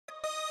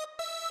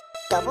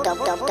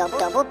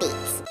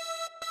DubhulBeatz.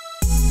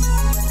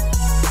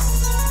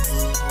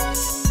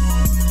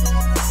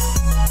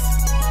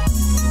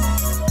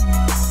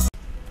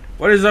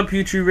 What is up,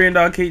 YouTube?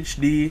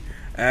 RainDargHD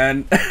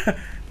and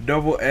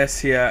Double S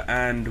here,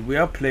 and we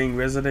are playing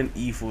Resident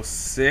Evil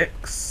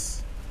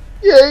 6.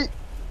 Yay!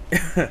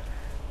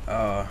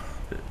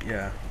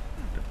 Yeah,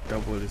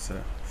 Double is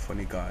a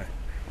funny guy.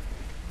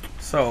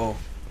 So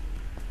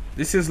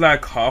this is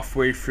like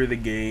halfway through the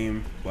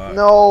game, but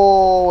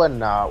no, we're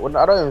not.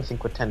 I don't even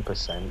think we're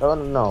 10%. Oh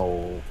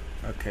no.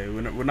 Okay,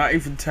 we're not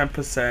even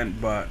 10%,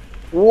 but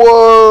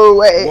whoa!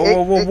 Wait,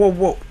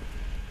 whoa!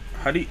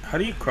 How do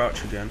you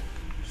crouch again?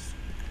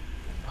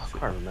 I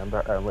can't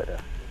remember. Wait there.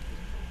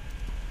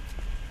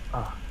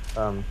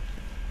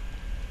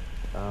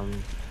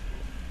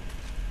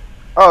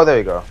 Oh, there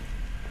you go.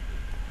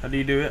 How do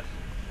you do it?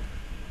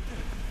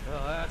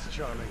 Oh, that's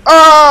charming.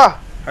 Ah!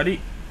 How do you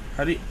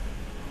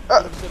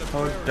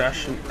hold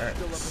dash and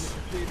X?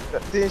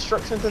 The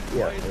instructions are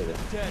there you go.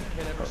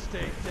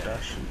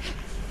 Dash and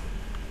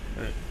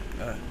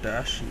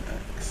dash and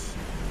X.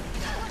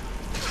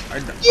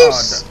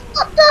 Yes!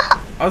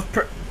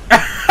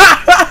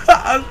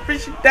 I was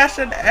pushing dash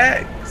and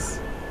X.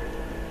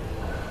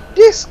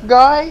 This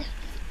guy.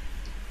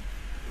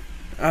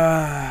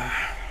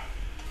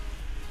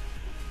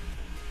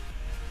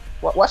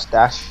 What's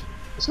dash?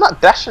 It's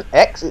not dash and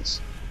X.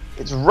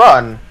 It's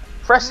run.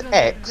 Press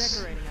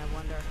X.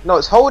 No,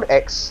 it's hold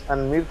X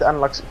and move the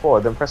analog stick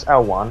forward. Then press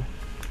L1.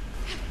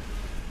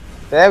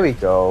 There we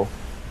go.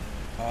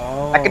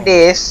 Oh. Like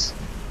this.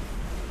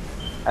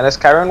 And let's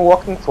carry on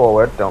walking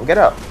forward. Don't get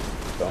up.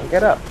 Don't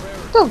get up.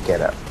 Don't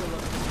get up.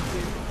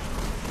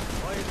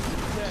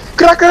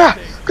 Gra gra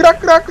gra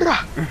gra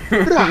gra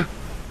gra. How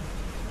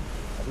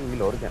do you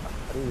reload again?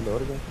 How do you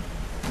reload again?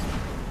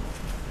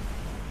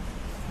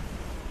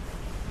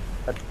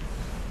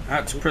 I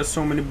had to press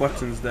so many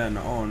buttons then.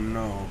 Oh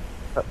no.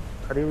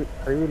 How do you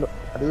reload?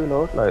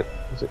 Like,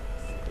 is it?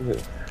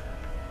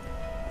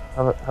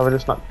 Have I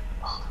just not?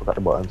 Oh, forgot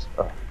the buttons.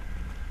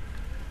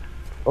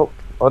 Oh,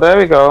 there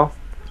we go.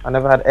 I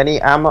never had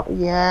any ammo.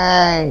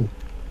 Yay!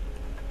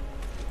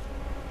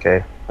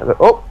 Okay.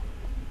 Oh.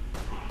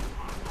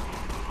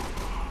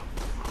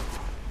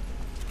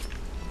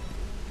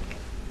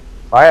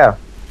 Fire.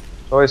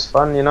 It's always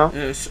fun, you know.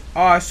 It's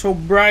so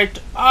bright.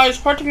 It's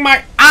hurting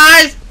my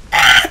eyes.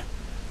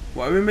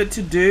 What are we meant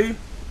to do?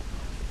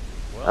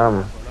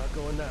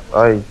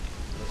 I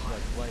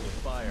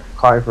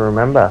can't even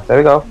remember. There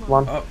we go. Come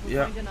on. Oh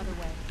yeah.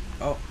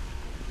 Oh.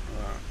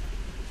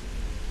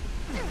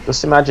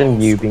 Just imagine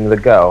you being the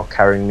girl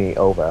carrying me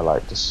over,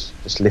 like just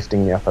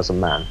lifting me up as a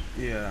man.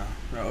 Yeah,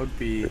 that would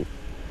be.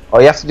 Oh,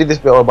 you have to do this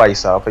bit all by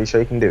yourself. Are you sure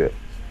you can do it?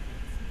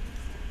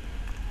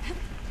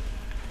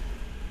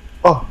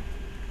 Oh,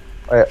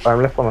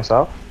 I'm left by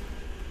myself.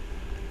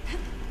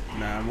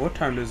 Nah, more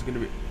time there's gonna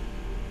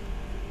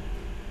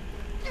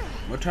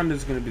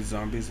be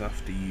zombies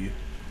after you.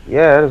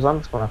 Yeah, the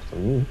zombies going after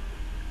me.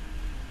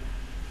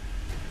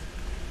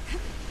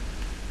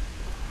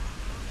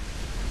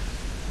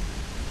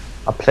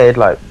 I played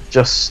like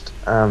just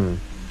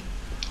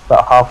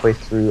about halfway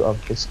through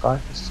of this guy.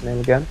 What's his name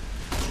again?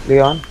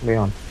 Leon.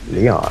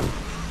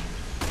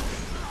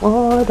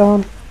 Well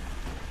done.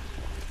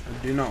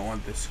 I do not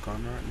want this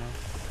gun right now.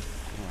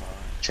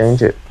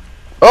 Change it.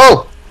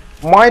 Oh,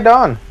 my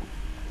done.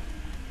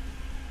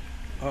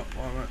 Oh,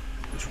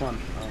 which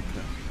one?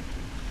 Okay.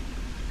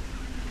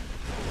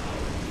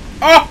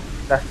 Oh!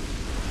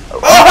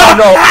 Oh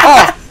no!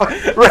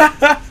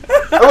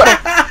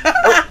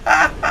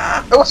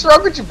 What's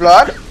wrong with you,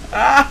 blood?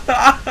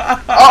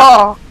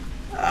 Oh!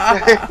 I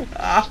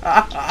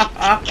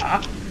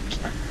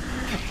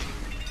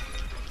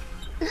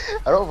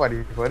don't know,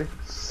 buddy.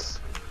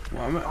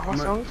 Well,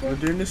 we're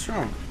doing this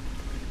wrong.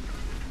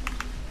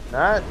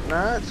 Nah,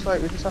 it's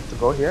like we just have to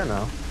go here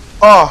now.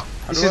 Oh!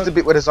 This is the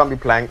bit with the zombie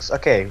planks.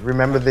 Okay,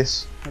 remember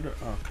this.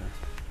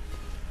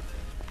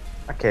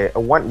 Okay, I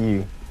want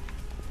you,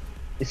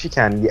 if you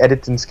can, your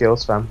editing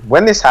skills, fam.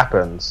 When this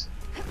happens,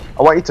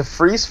 I want you to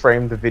freeze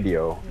frame the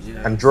video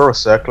and draw a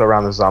circle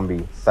around the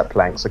zombie that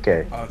planks,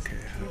 okay?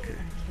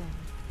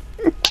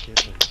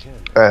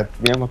 Okay.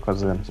 Me and my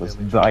cousin was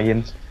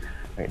dying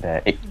right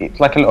there. It's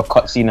like a little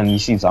cutscene and you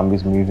see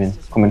zombies moving,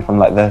 coming from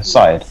like the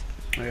side.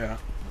 Yeah.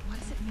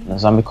 And the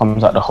zombie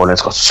comes out the hole and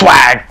it's got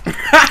swag!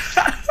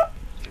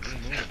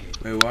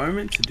 Wait, what am I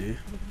meant to do?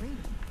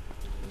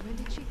 When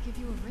did she give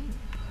you a ring?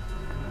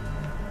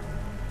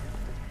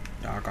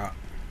 I got.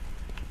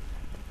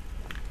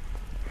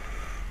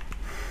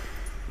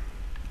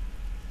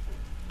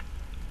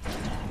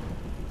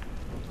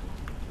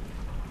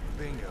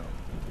 Bingo.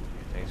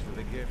 Thanks for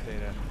the gift,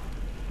 Ada.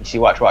 You see,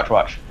 watch.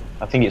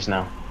 I think it's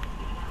now.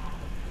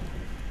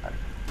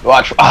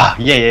 Watch. Ah,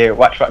 yeah.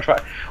 Watch.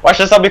 Watch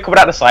the zombie coming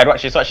out the side.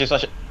 Watch this.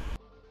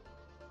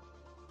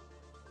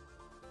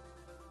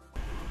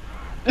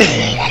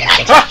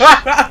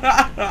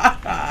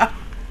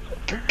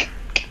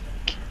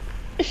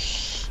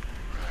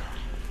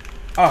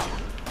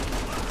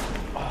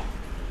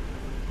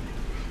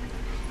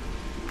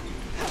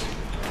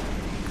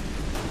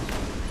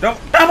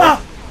 Damo!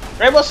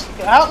 Rainbow,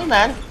 help me,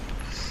 man.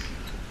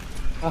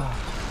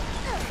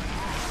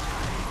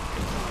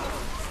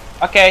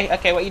 Okay,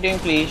 okay, what are you doing,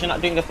 please? You're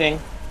not doing a thing.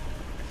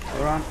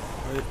 Hold on.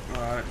 Wait,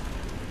 alright.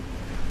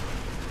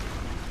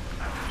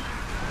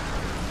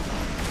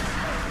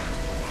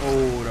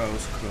 Oh, that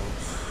was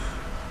close.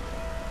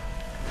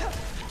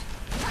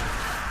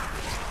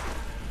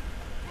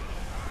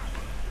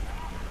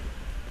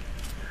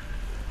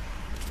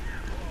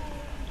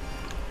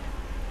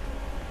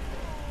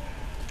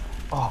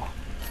 Oh.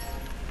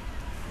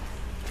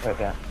 Right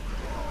there.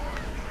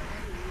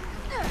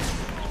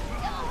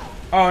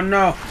 Oh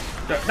no!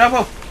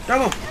 Double!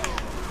 Double!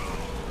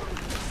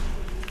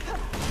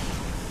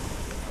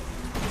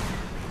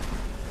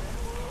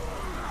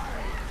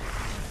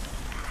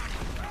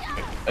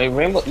 Hey,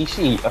 Rainbow, you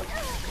see?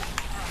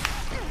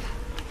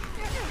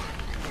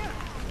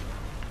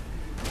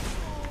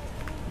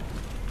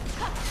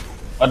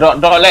 Oh,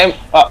 don't let him.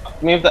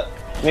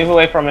 Move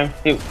away from him.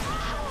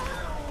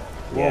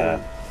 Yeah.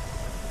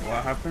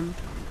 What happened?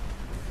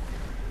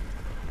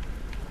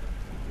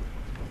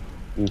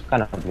 He's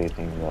kind of blew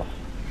things off.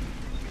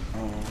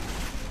 Oh.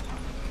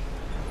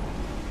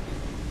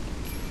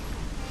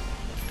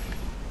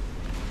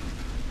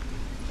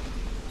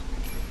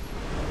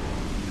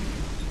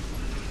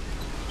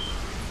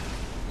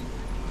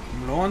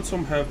 I'm low on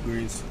some herb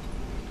greens.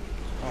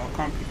 Oh, I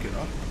can't pick it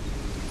up.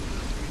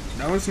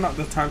 Now is not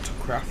the time to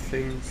craft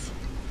things.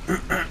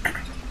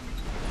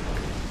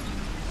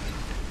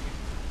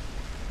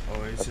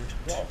 Oh, is it?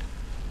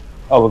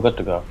 Oh, we're good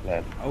to go.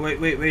 Yeah. Oh, wait.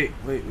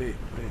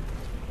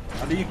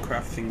 How do you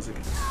craft things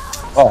again?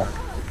 Oh.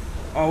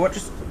 Oh, what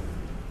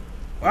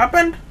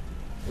happened?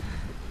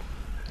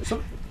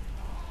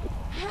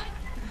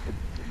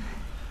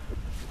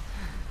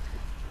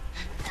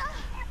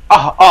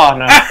 Oh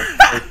no.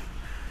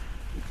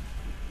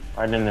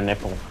 Right in the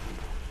nipple.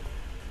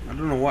 I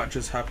don't know what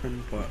just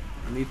happened, but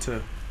I need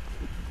to.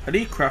 How do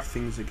you craft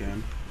things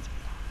again?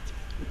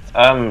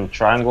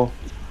 Triangle.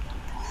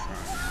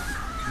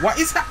 What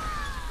is that?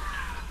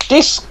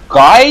 This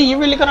guy, you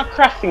really gonna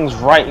craft things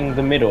right in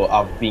the middle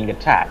of being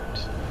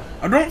attacked?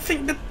 I don't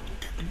think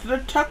the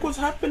attack was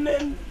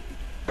happening.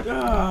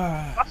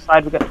 Last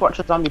side, we get to watch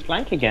a zombie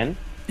plank again.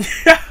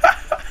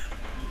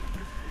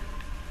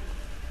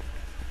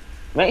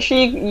 Make sure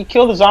you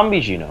kill the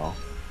zombies, you know.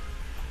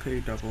 Okay,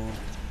 double.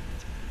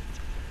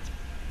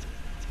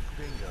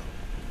 Bingo.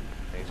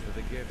 Thanks for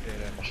the gift,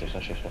 Data. Watch this.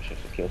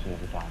 It kills me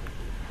every time.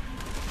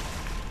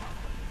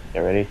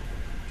 Get ready?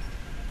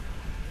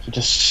 He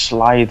just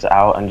slides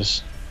out and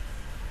just...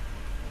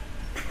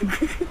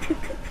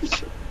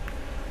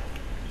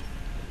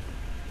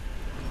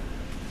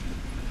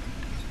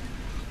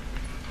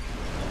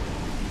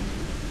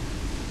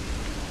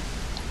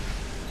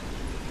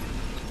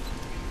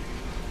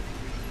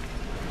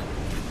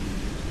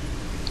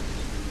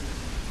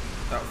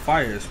 That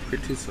fire is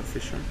pretty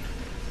sufficient.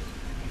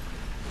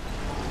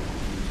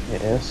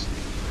 It is.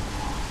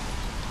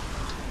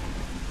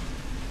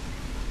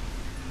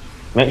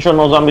 Make sure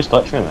no zombies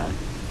touch me, man.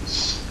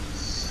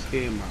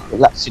 Okay, man.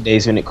 Relax your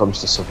days when it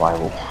comes to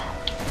survival.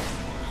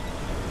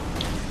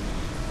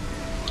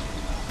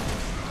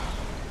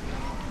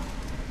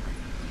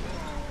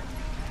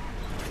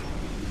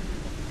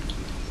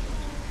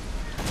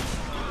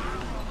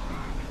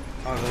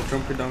 Oh, they're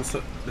jumping down.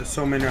 There's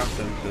so many of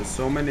them. There's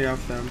so many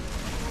of them.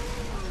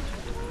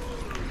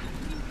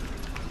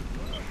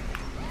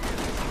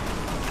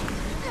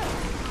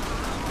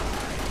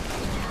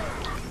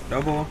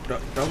 Double.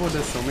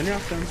 There's so many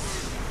of them.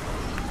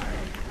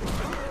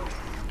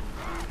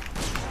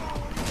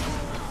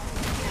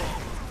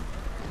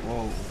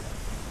 Whoa.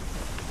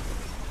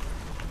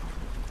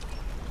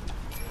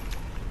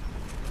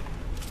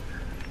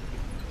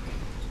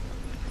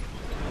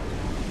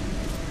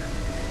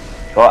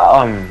 Go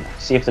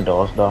see if the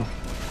door's done.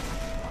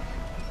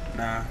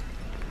 Nah.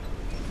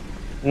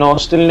 No,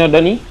 still not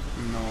done. No.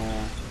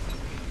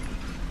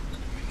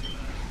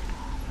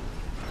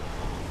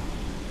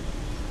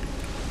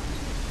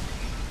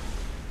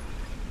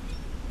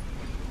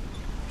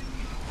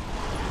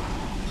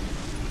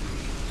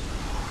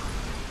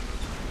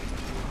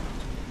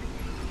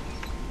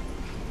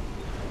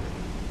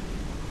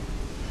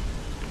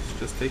 It's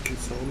just taking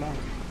so long.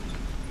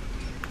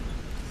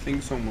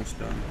 Thing's almost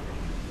done.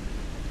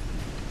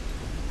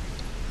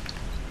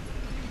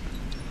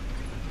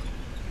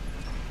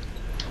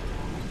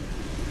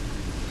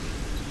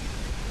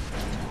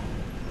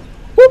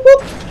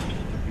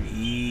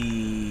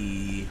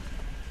 Eee.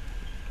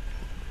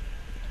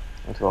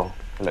 Let's go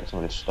collect some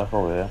of this stuff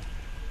over here.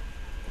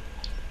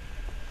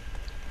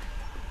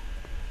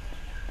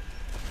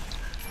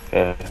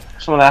 Okay,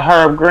 some of that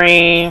herb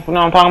green, you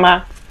know what I'm talking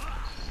about?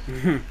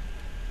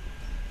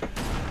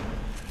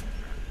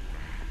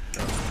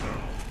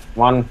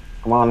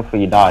 Come on before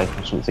you die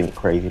from something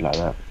crazy like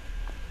that.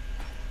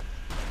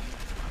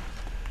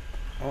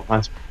 Oh.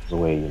 Mine's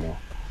away, you know.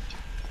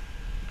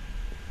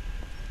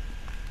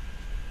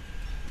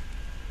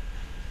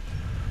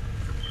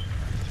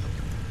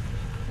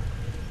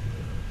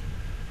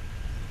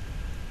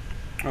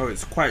 Oh,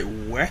 it's quite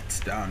wet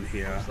down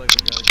here. Looks like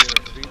we gotta get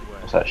our feet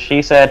wet. That's what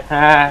she said.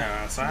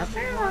 Yeah, so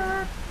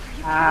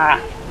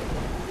Ah.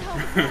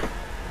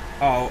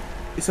 oh,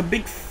 it's a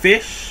big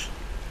fish.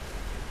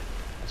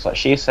 That's what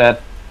she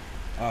said.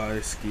 Oh,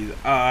 excuse.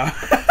 Wanted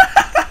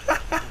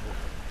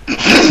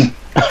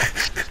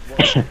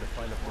to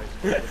find a place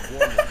where it was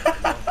warm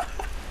enough,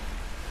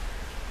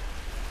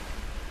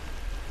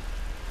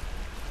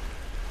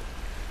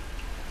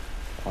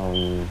 you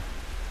know?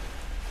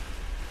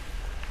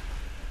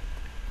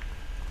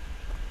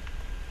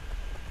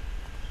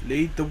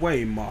 Lead the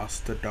way,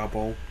 Master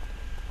Double.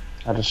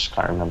 I just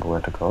can't remember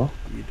where to go.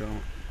 You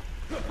don't.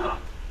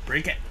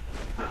 Break it.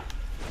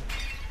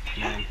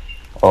 Man.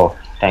 Oh,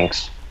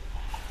 thanks.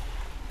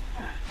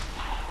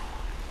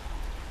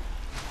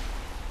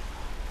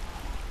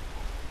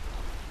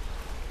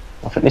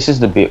 I think this is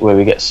the bit where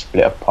we get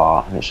split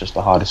apart, and it's just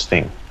the hardest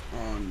thing.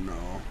 Oh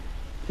no.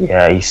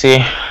 Yeah, you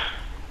see?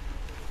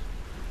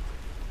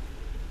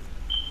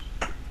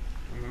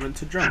 I'm meant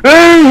to jump.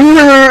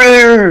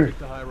 That Take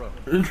the high road.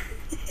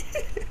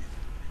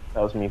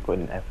 was me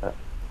putting effort.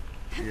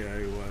 Yeah,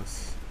 it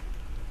was.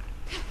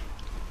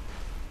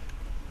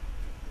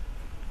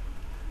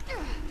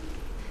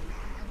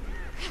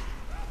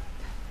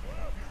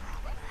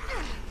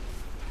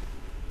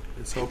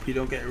 Let's hope you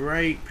don't get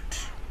raped.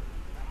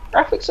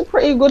 Graphics are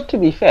pretty good, to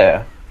be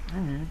fair.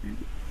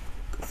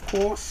 Of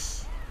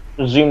course.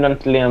 Zoomed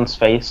onto Leon's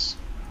face.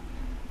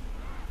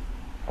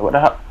 What the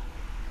hell?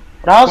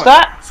 What the hell's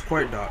that? It's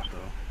quite dark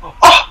though.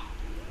 Oh!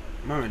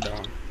 Mom it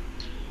down.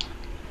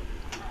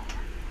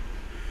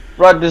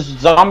 Right, there's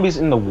zombies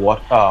in the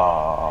water.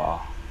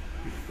 Oh.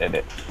 Did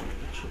it.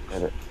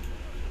 Did it.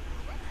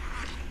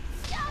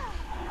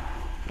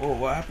 Whoa,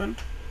 what happened?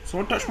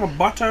 Someone touched my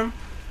bottom?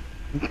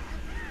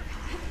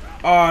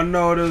 Oh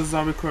no, there's a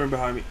zombie crawling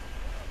behind me.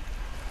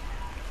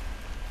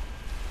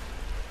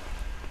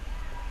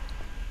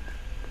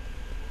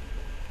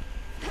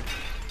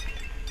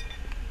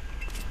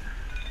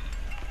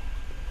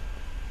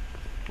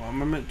 What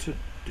am I meant to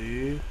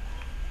do?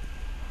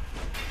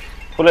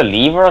 Pull a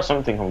lever or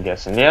something, I'm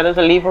guessing. Yeah, there's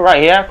a lever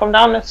right here. Come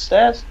down the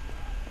stairs.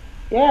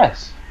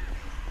 Yes.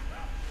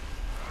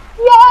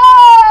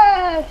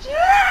 Yes!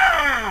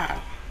 Yeah!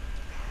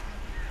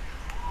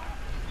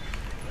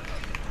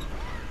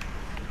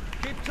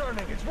 Keep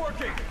turning, it's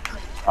working.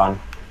 Down,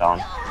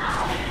 down.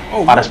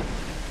 Oh,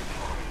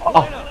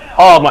 Oh,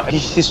 oh my,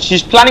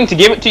 she's planning to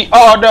give it to you.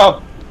 Oh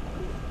no!